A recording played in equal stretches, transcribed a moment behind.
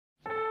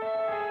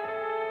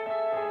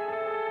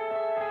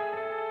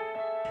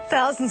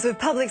Thousands of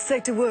public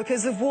sector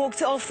workers have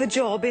walked off the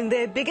job in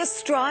their biggest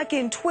strike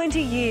in 20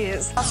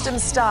 years.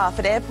 Customs staff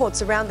at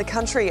airports around the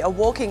country are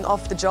walking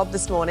off the job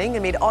this morning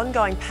amid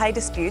ongoing pay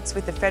disputes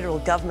with the federal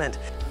government.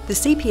 The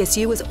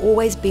CPSU has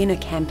always been a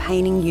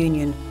campaigning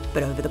union,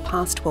 but over the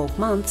past 12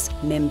 months,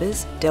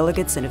 members,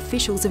 delegates and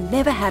officials have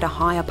never had a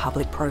higher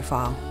public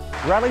profile.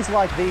 Rallies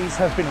like these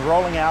have been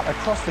rolling out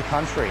across the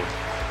country.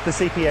 The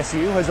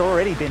CPSU has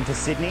already been to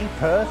Sydney,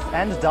 Perth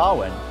and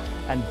Darwin,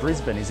 and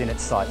Brisbane is in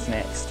its sights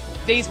next.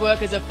 These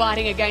workers are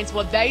fighting against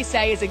what they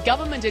say is a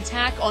government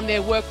attack on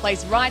their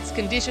workplace rights,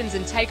 conditions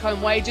and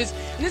take-home wages.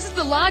 And this is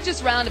the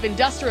largest round of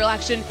industrial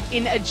action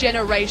in a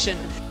generation.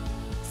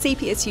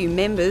 CPSU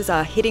members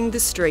are hitting the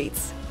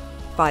streets,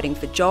 fighting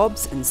for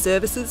jobs and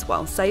services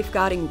while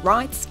safeguarding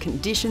rights,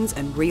 conditions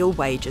and real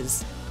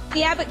wages.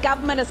 The Abbott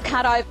government has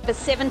cut over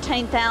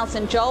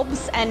 17,000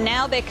 jobs and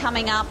now they're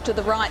coming after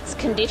the rights,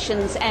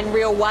 conditions and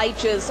real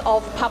wages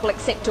of public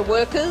sector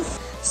workers.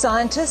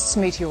 Scientists,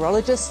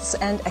 meteorologists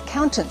and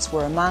accountants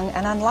were among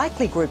an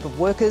unlikely group of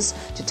workers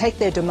to take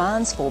their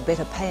demands for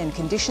better pay and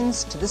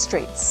conditions to the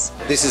streets.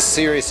 This is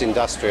serious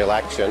industrial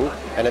action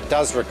and it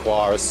does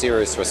require a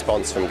serious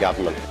response from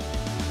government.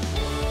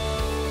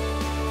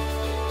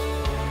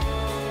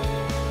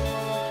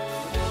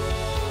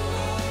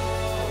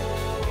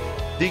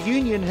 The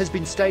union has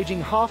been staging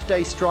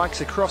half-day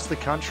strikes across the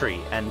country,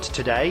 and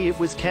today it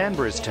was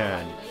Canberra's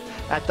turn.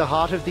 At the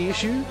heart of the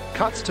issue,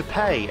 cuts to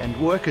pay and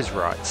workers'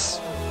 rights.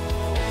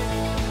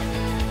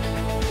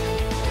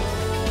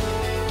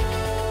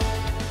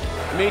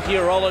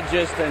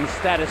 Meteorologists and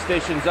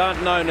statisticians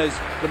aren't known as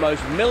the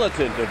most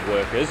militant of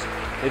workers.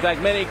 In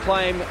fact, many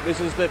claim this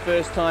is their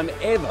first time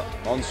ever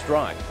on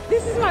strike.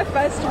 This is my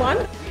first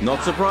one.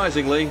 Not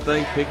surprisingly,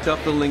 they picked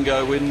up the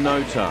lingo in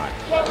no time.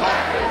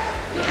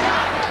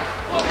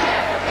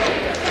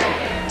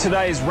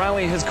 Today's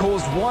rally has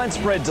caused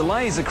widespread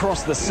delays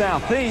across the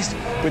southeast,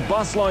 with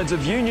busloads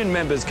of union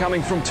members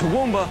coming from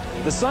Toowoomba,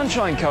 the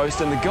Sunshine Coast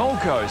and the Gold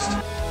Coast.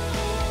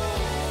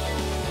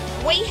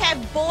 We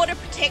have border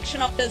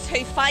protection officers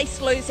who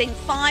face losing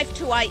 $5,000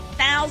 to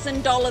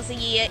 $8,000 a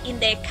year in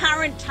their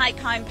current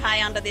take-home pay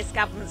under this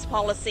government's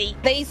policy.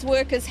 These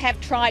workers have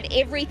tried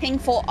everything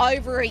for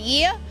over a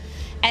year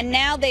and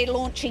now they're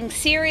launching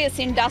serious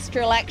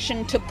industrial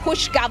action to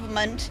push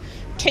government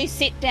to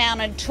sit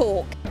down and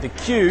talk. The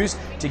queues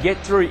to get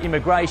through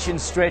immigration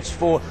stretched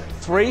for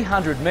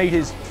 300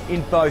 metres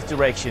in both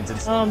directions.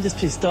 I'm just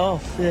pissed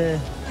off, yeah.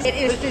 It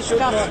is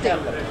disgusting.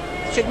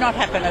 Should not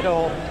happen at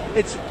all.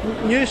 It's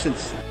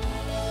nuisance.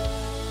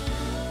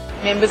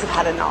 Members have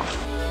had enough.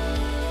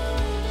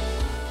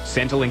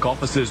 Centrelink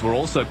officers were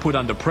also put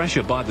under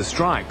pressure by the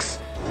strikes.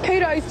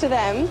 Kudos to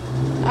them,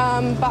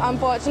 but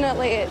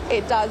unfortunately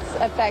it does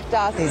affect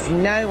us. There's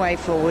no way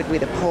forward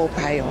with a poor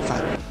pay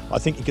offer. I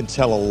think you can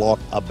tell a lot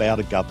about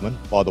a government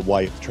by the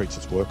way it treats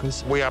its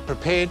workers. We are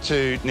prepared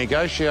to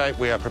negotiate,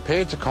 we are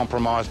prepared to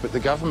compromise, but the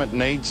government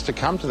needs to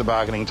come to the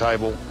bargaining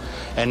table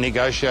and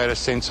negotiate a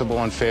sensible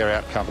and fair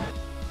outcome.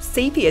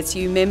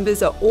 CPSU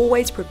members are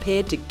always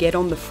prepared to get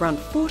on the front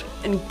foot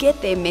and get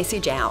their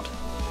message out.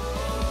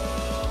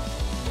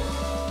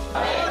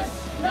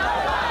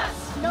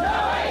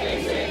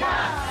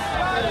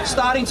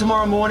 Starting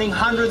tomorrow morning,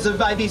 hundreds of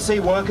ABC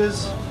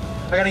workers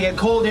are going to get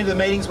called into the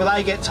meetings where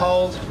they get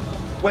told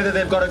whether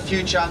they've got a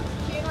future,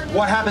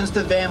 what happens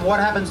to them, what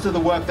happens to the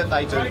work that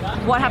they do.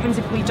 What happens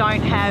if we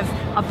don't have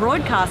a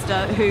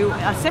broadcaster who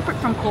are separate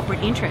from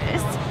corporate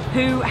interests,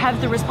 who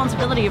have the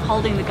responsibility of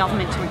holding the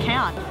government to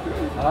account?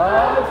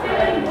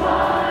 Open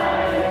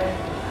wide,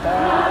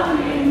 down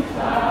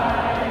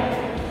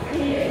inside,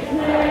 it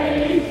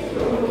makes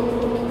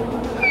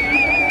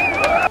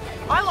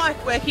I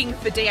like working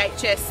for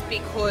DHS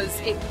because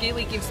it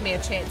really gives me a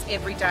chance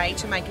every day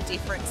to make a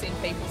difference in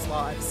people's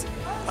lives.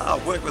 I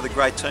work with a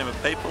great team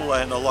of people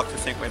and I like to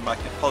think we're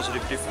making a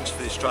positive difference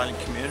for the Australian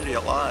community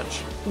at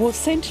large. Well,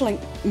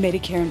 Centrelink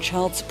Medicare and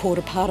Child Support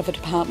are part of a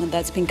department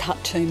that's been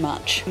cut too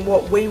much.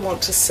 What we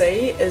want to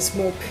see is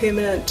more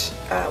permanent,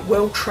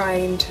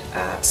 well-trained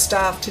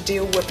staff to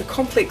deal with the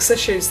complex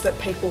issues that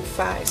people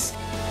face.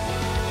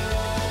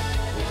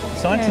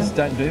 Scientists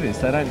don't do this.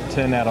 They don't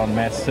turn out en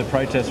masse to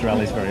protest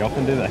rallies very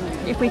often, do they?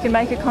 If we can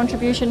make a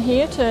contribution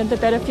here to the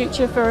better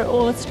future for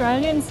all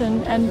Australians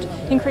and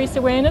increase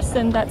awareness,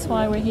 then that's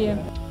why we're here.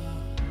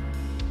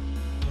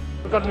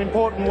 We've got an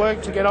important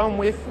work to get on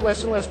with,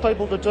 less and less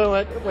people to do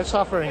it, we're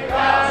suffering. She's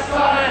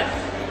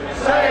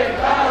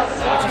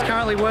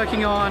currently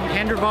working on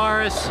Hendra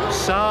virus,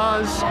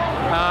 SARS,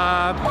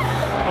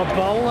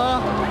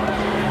 Ebola.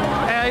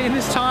 In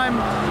this time,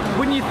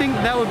 wouldn't you think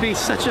that would be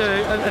such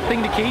a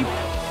thing to keep?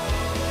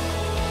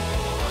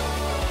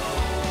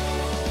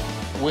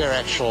 We're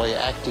actually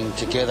acting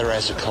together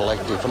as a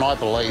collective, and I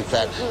believe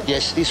that,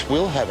 yes, this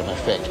will have an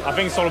effect. I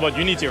think it's all about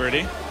unity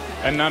already,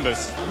 and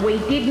numbers. We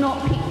did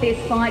not pick this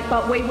fight,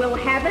 but we will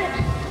have it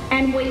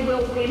and we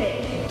will win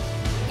it.